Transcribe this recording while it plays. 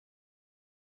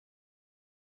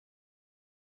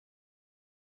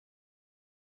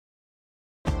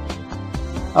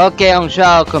Oké jongens,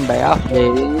 welkom bij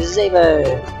aflevering 7.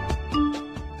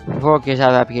 De vorige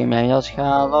keer heb ik geen mijn jas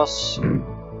gaan los.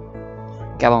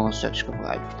 Ik heb al een stukje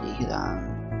vooruitvliegen gedaan.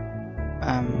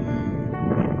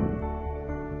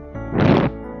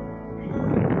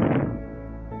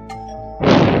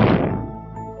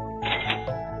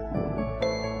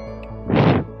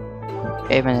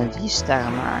 Even een 3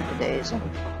 sterren maken deze.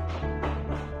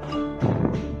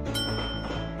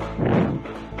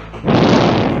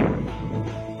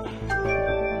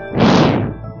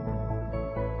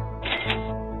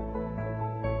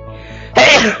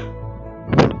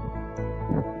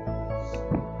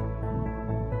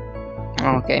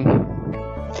 Oké.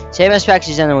 7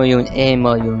 inspecties en 1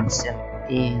 miljoen.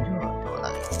 1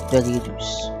 dollar. De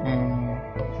reduce.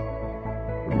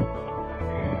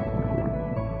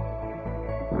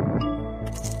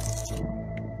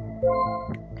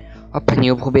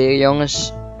 Opnieuw proberen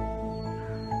jongens.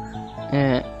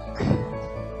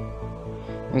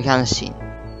 We gaan eens zien.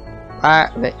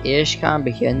 Waar we eerst gaan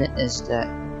beginnen is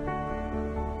de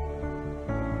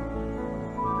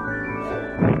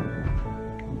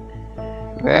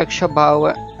workshop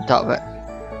bouwen, dat we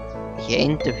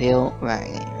geen te veel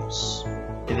werknemers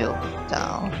te veel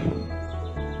betalen.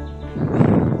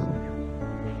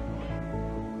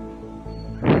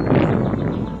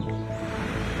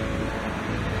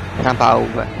 Gaan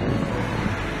bouwen.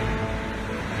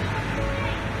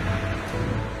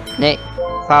 Nee,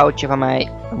 foutje van mij.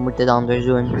 We moeten het anders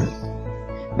doen.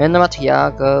 Minder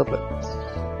materiaal kopen.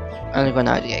 En gewoon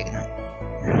uitrekenen.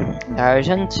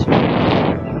 1000.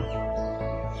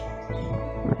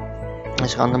 Dat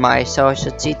is randomized zoals je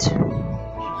het ziet.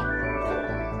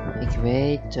 Ik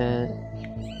weet dus.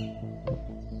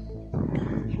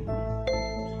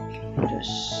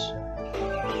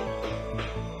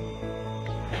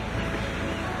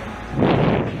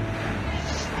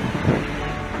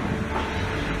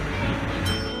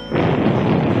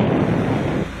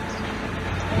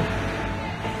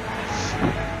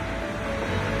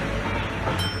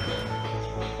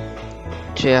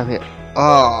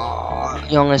 Oh,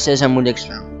 jongens, dit is een moeilijk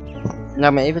spel.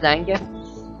 Laat me even denken.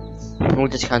 We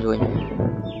moeten het gaan doen.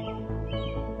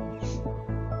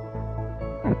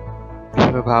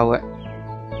 We bouwen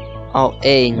al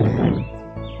 1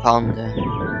 van de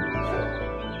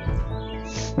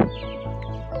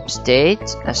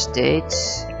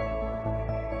estates.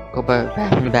 Kom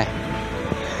bij.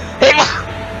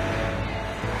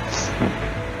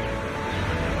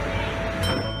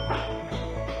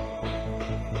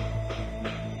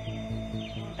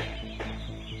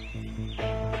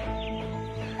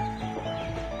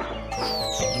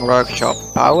 Workshop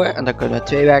bouwen en dan kunnen we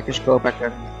 2 werkers kopen.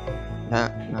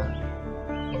 Ja.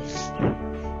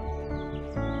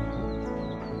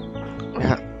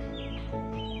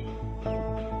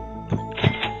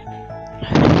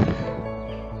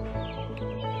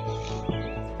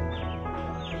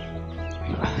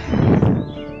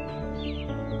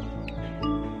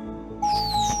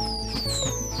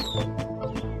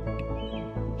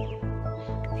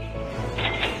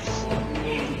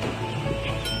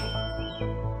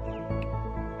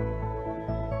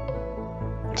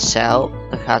 Cel,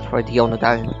 dat gaat voor 300.000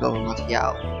 komen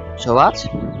materiaal. Zowat?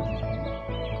 4.000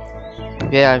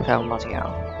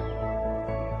 materiaal.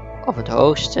 Of het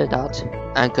hoogste dat.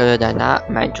 En kunnen we daarna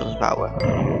mansions bouwen.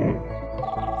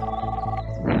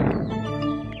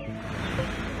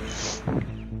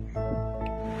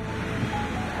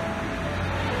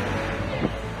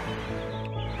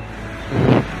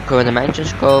 Kunnen we de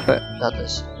mansions kopen? Dat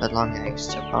is het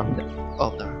belangrijkste van de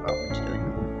opdracht wat we moeten doen.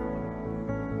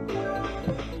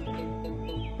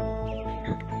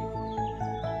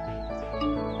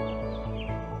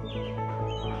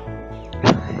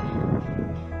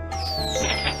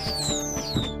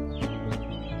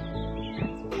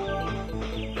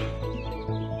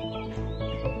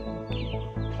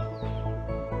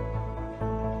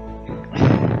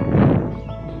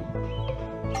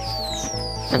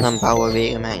 En dan bouwen we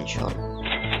weer een mansion.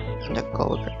 En dan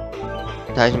kopen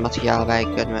 1000 materiaal bij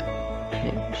kunnen we.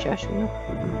 Nee, 6 genoeg.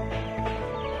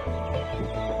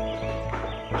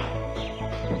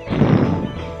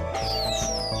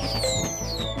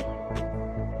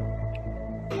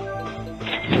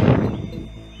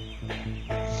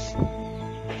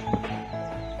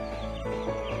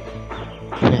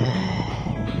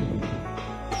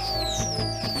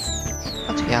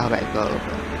 Materiaal bij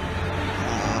kopen.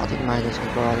 Had ik maar dus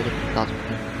gewoon dat ik dat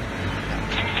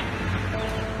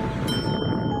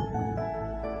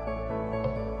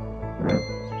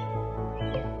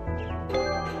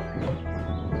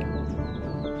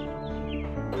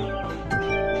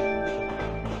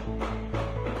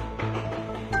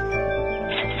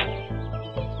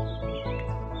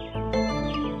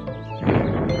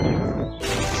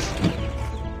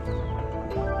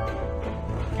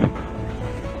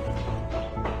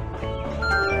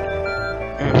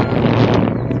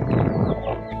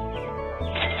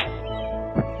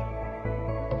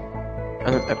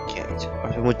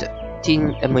moeten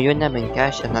 10 miljoen hebben in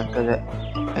cash en dan kunnen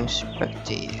we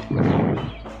inspecteren.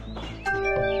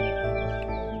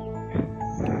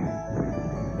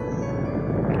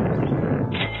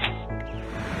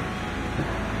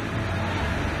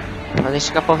 Dan is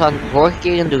het kapot aan de vorige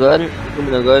keer in de run. Ik doe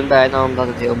de run bijna omdat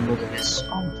het heel moeilijk is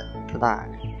om te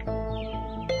klaren.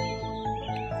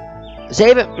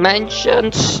 7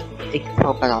 mansions. Ik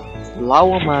val bijna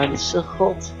flauw, maar het is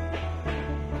god.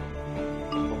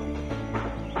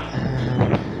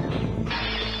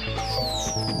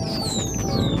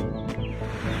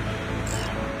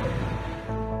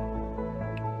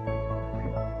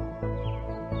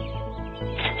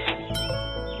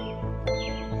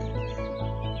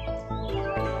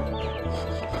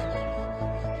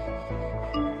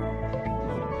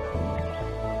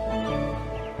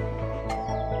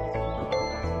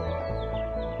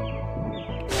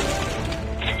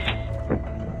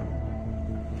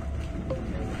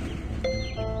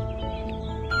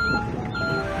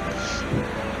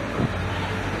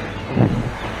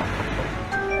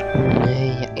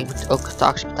 Ik moet ook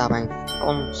tax betalen, maar ik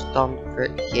constant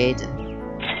vergeten.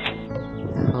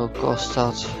 Hoe kost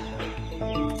dat?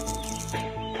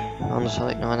 Anders zal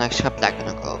ik nog een extra plek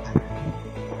kunnen kopen.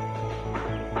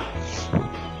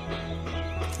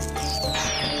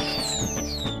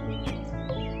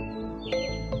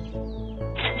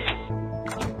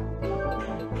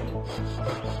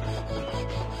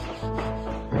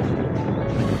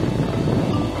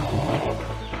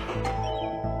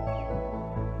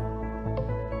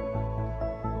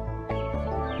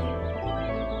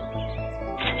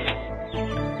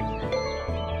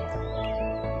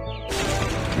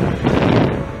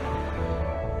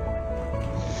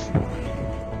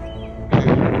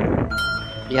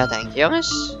 Ja, dank je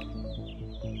jongens.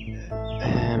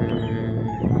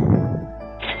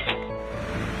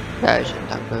 1000,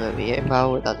 dan kunnen we weer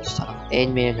inbouwen. Dat is dan nog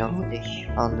 1 meer nodig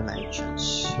van de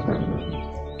mansions.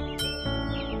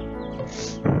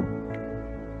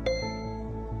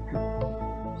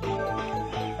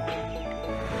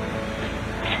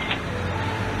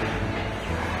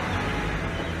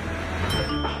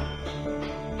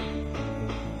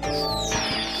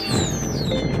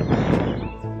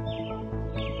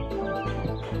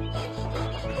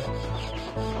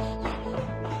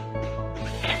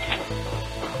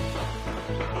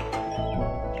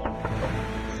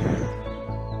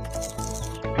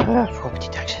 Property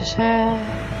taxes. Dan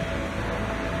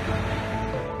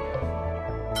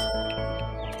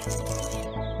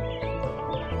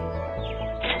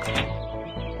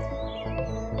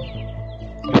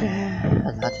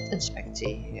gaat het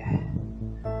inspecteren.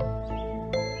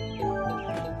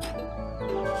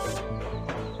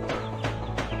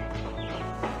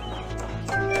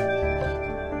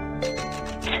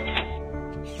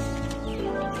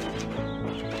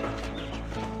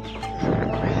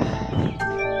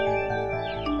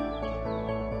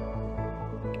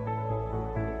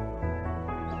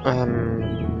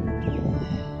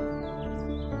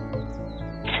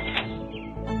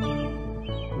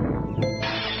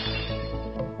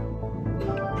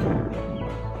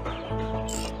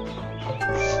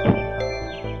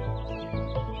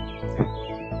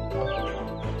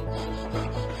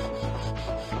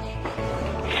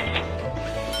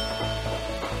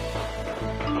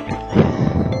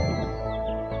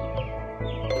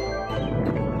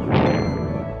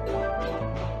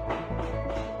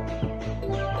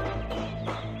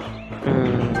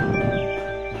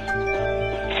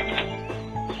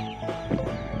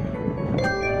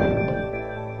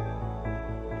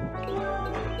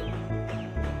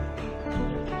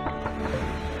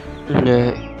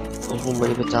 Nee, hoeveel moet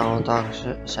ik betalen?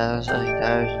 Taxen 66.000,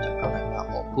 dan kan ik wel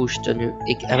ophoesten nu.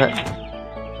 Ik heb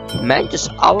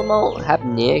mijntjes allemaal heb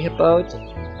neergebouwd.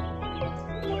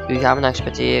 Nu gaan we naar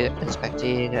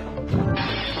inspecteren.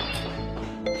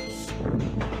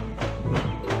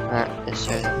 Maar is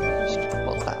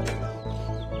kapot aan.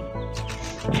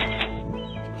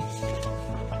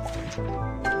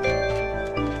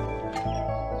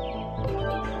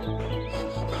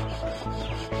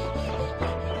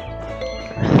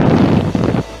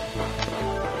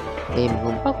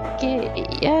 Oké,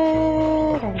 ja.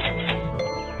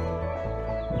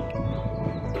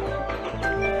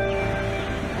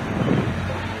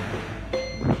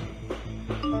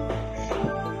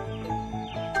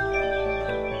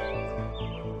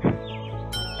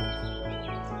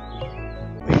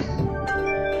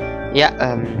 Ja,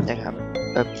 dan gaan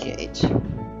we upgrade.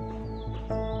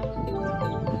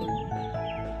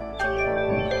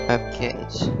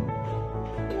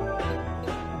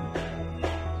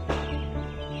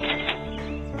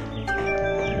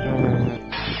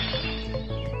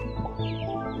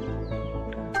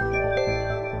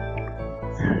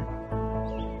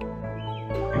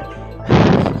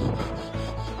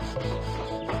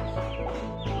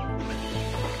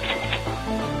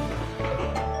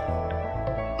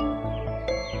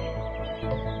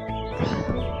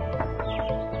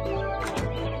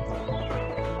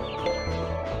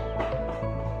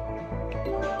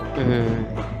 Nee,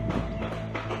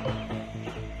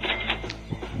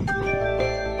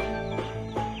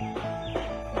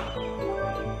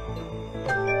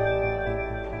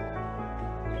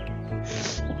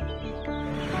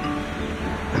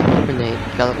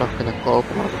 ik had het nog kunnen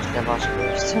kopen als het slim was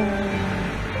geweest.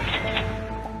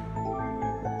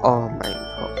 Oh mijn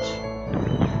god.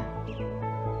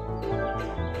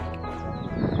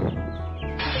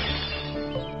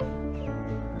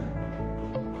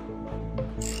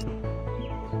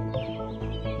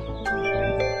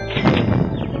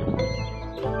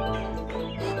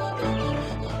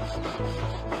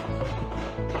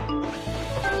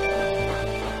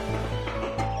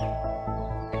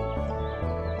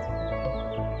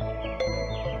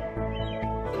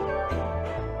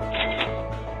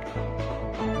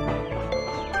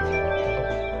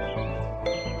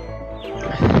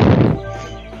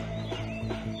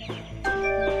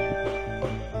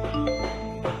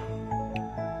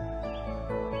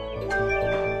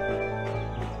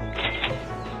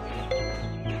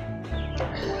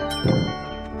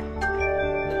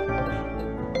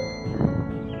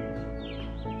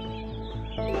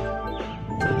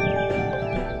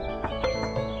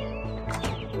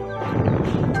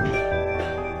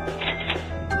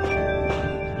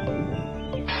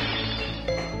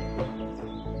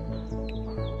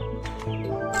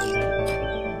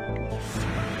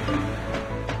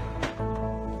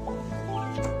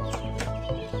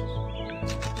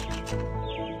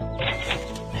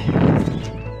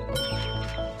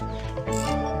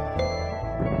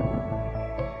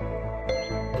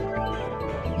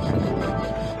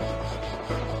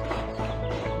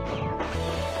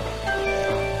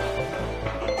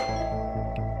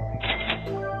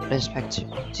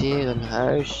 Inspecteren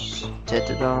huis.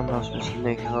 Dit dan als misschien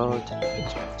een grote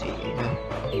inspecteren.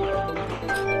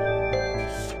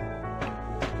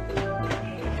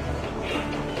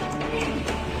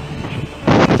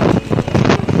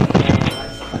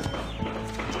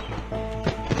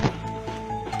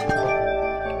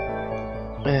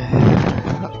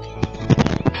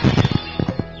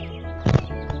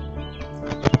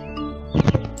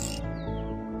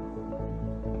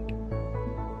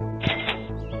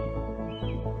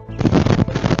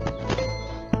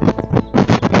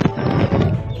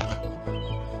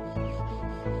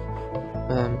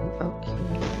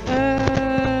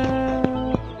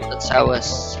 Dat zou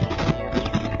eens.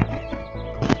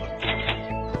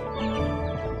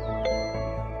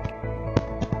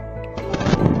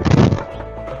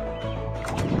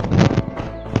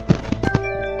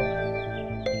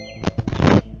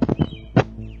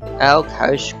 Elk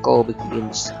huis koop ik in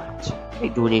de straat.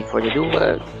 Ik doe niet voor de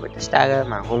doelen, voor de sterren,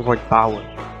 maar gewoon voor het bouwen.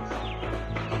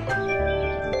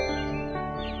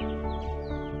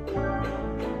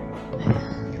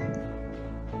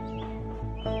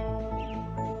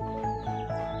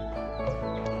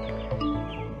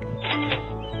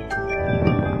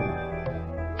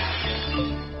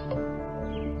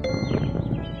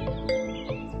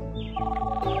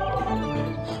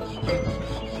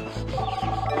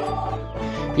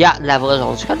 Ja, level is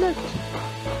ons gelukt.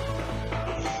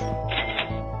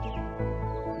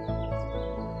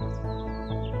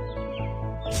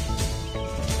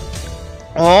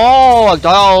 Oh, ik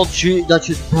dacht al dat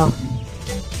je...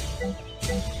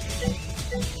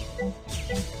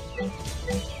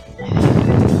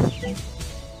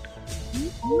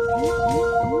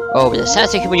 Oh, de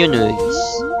 60 miljoen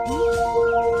euro's.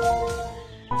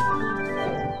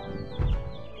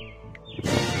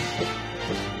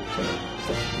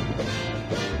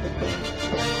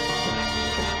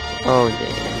 Oh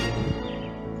nee.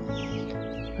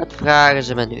 Wat vragen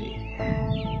ze me nu?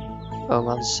 Oh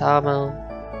man, samen.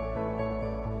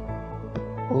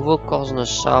 Hoeveel kost een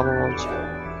samenwand?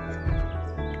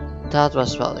 Dat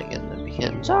was wel in het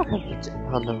begin. Zag ik het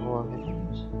van de vorige.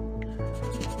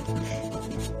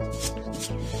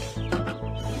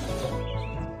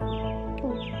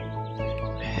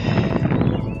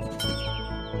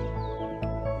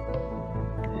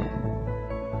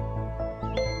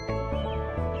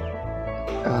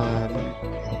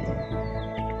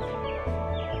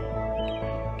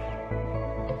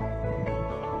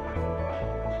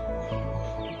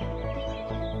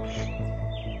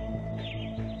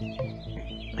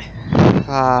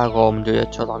 Waarom duurt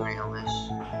het zo lang,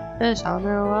 jongens? Is aan de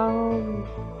waarom?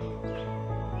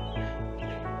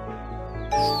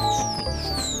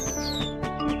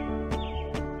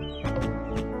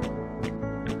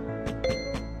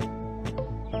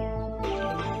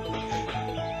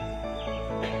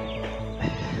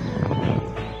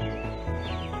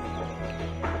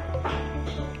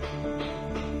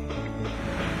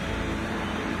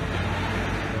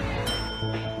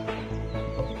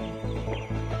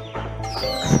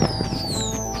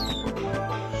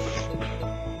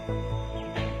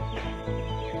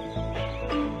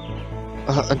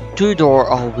 Een two-door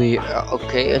alweer.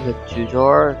 Oké, en de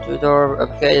two-door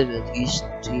upgrade met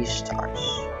 3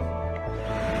 stars.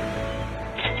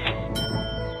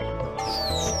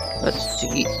 Dat is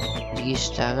 3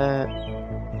 sterren.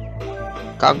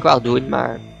 Kan ik wel doen,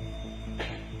 maar...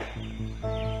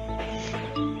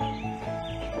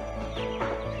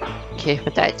 Geef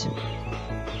me tijd.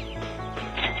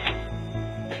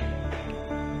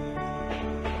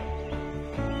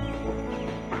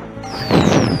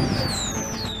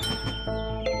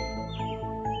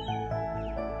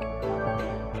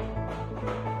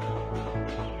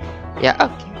 Ja,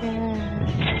 oké.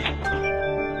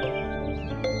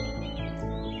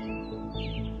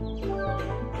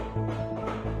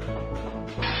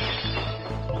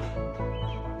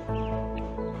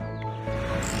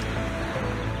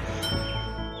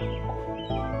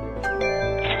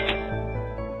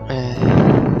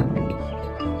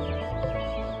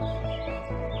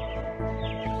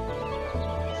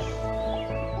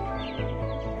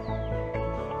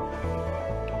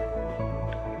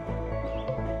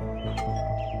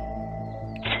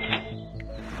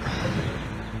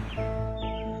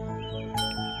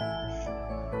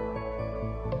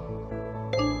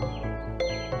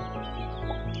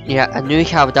 Ja, en nu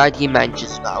gaan we daar die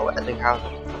mandjes bouwen en dan gaan we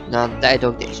na een tijd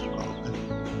ook deze bouwen.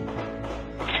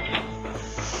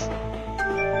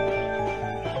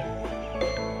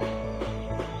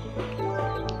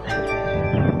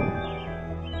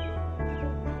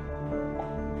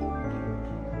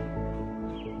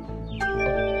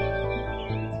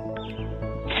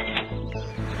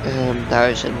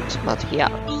 Duizend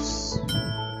materiaals.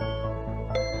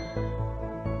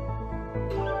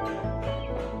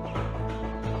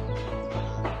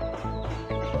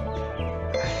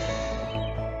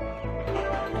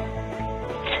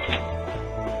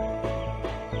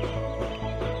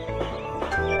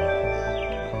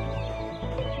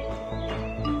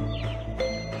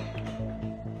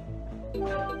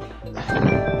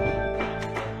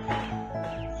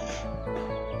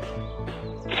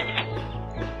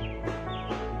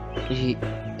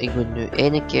 Ik moet nu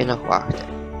 1 keer nog wachten.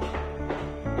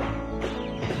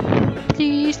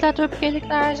 Please, laten we beginnen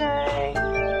klaar zijn.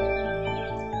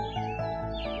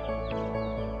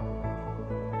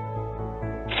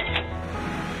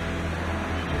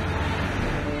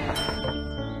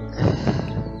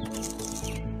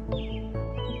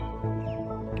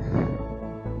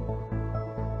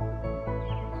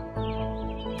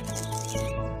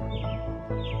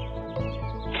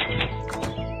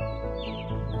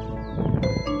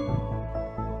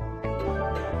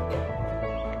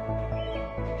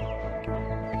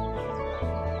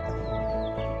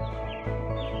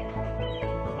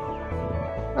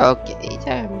 Oké,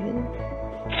 daar hebben we.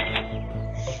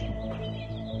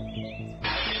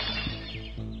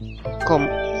 Kom,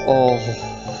 oh,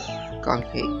 kan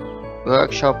geen.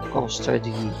 Workshop kost 3.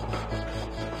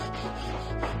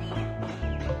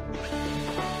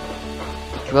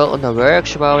 Ik wil een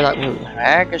workshop bouwen dat ik mijn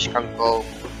werkers kan kopen.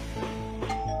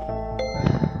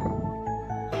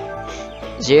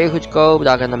 Zeer goedkoop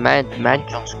dat ik een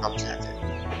mansions kan zetten.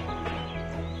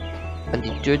 En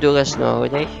die to-do is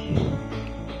nodig.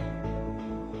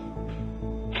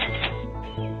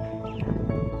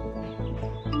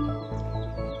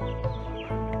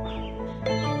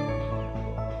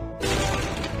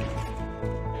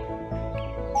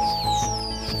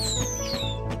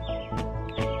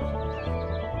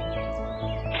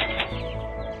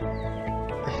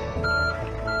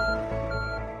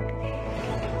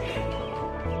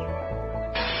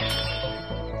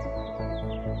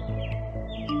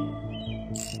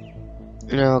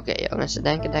 Oké, jongens,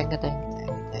 denken.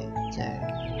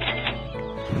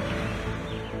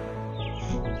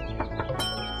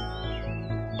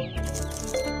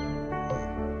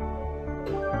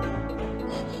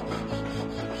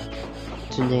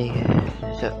 Toen 9.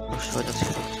 Zo, dat is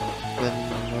goed.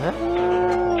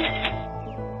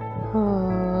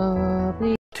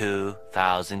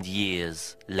 2000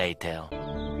 years later.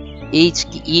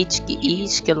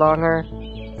 Ietske langer.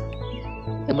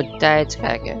 Ik moet tijd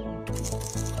trekken.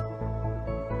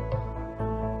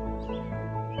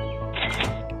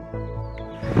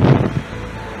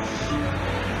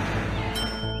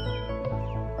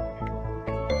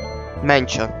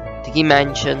 Mansion. 3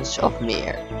 mansions of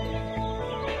meer.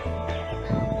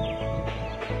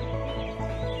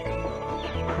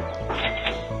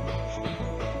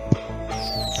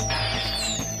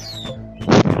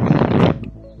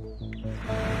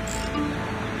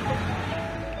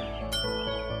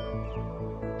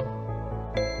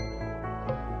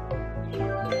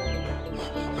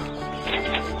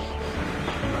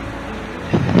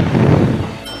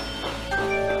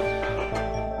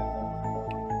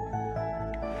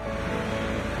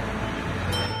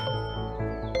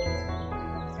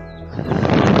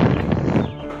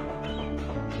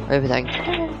 Even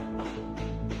denken.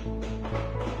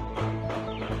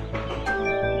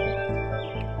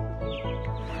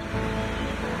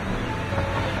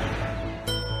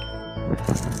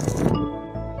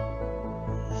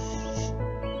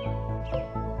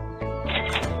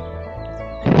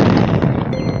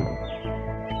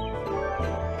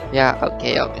 Ja, oké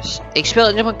jongens. Ik speel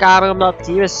in mijn kamer omdat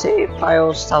hier save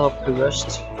files staan op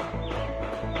gerust.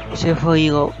 Dus heel veel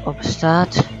hierop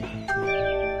staat.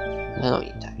 Ik ben nog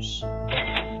niet thuis.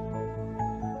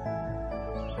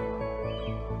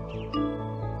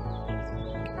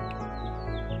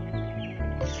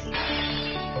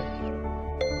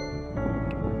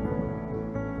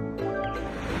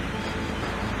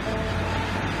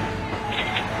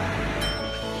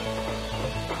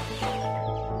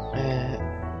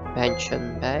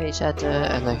 Pension bijzetten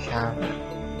en dan gaan we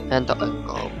en de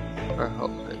inkomen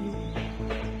verhogen.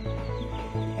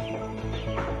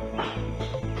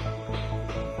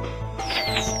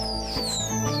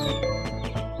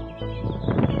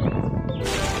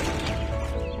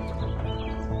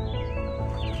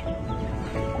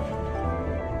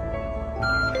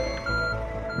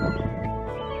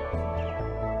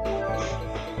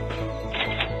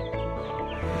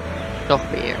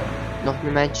 Nog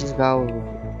meer mansions bouwen.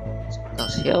 Dat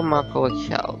is heel makkelijk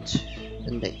geld.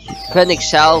 Vind ik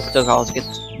zelf toch, als ik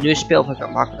het nu speel, vind ik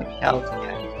het makkelijk geld te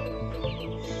krijgen.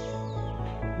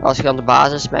 Als je dan de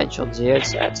basis mansions hier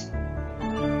zet.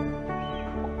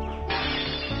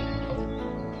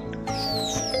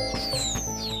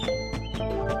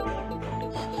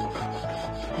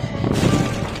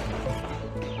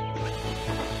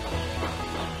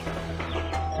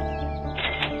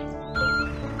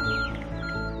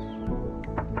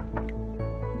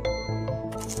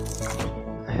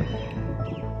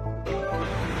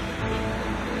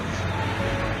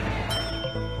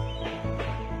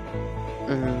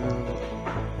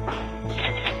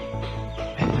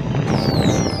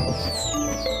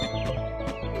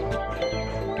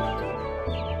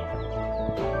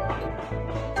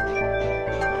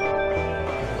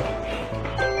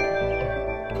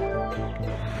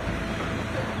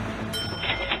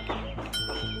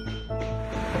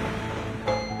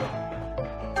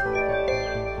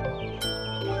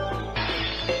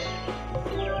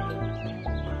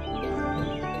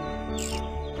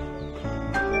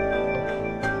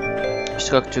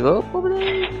 Structureel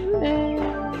probleem.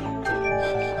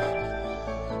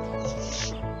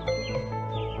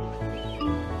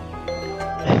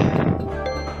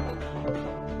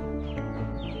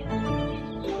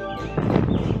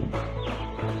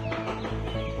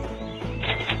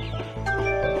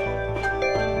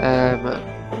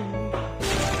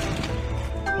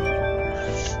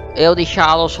 Heel die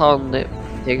chaos van de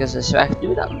dingen is weg.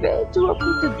 Nu dat weten wat we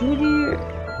moeten doen hier.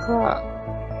 Qua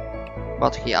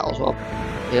materiaal op.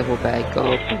 Heel veel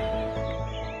bijkopen.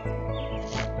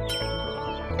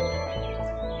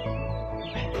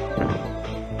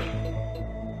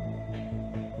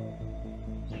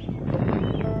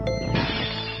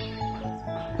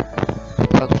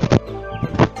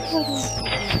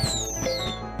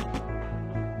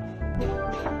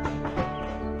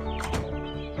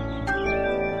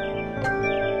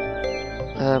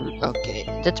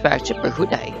 Oké, dit werkt super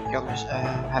goed eigenlijk, jongens.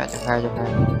 Verder.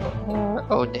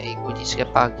 Oh nee, ik moet iets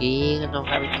repareren. Nog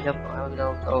heb ik niet op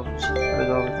overzien.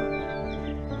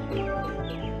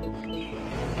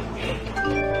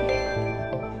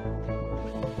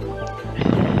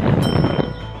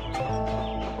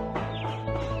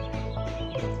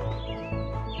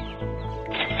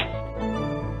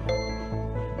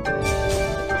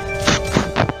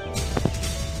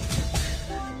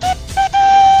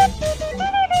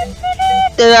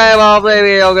 Dit zijn we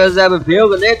aflevering, jongens. Ze hebben veel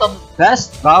geleerd dat het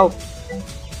best bouwen.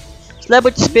 Slim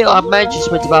moet je spelen aan mansions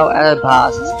moeten bouwen en een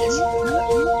basis is.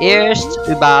 Eerst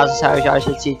uw basishuisje als je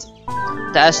het ziet.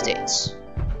 Test eens.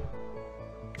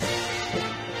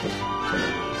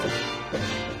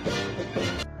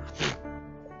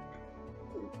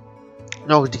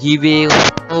 Nog 3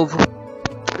 werelden over.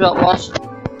 Dat was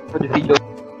voor de video.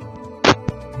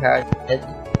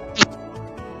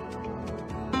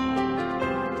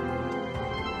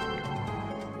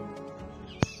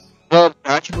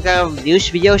 Hartje bedankt voor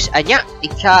nieuwsvideo's. En ja,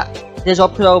 ik ga dit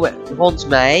opgenomen rond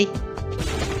mei.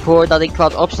 Voordat ik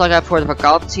wat opslag heb voor de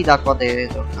vakantie. Dat ik wat dingen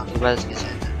ook kan doen. Mensen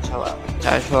zo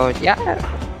thuis wonen. Ja.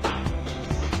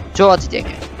 Zo wat die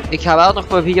dingen. Ik ga wel nog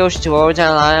voor video's te wonen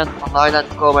zijn online aan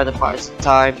te komen met een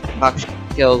part-time max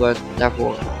killrun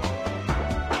daarvoor.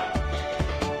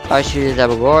 Als jullie het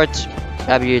hebben gehoord,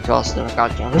 hebben jullie het wel eens de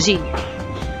vakantie al gezien.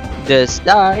 Dus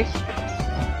dag.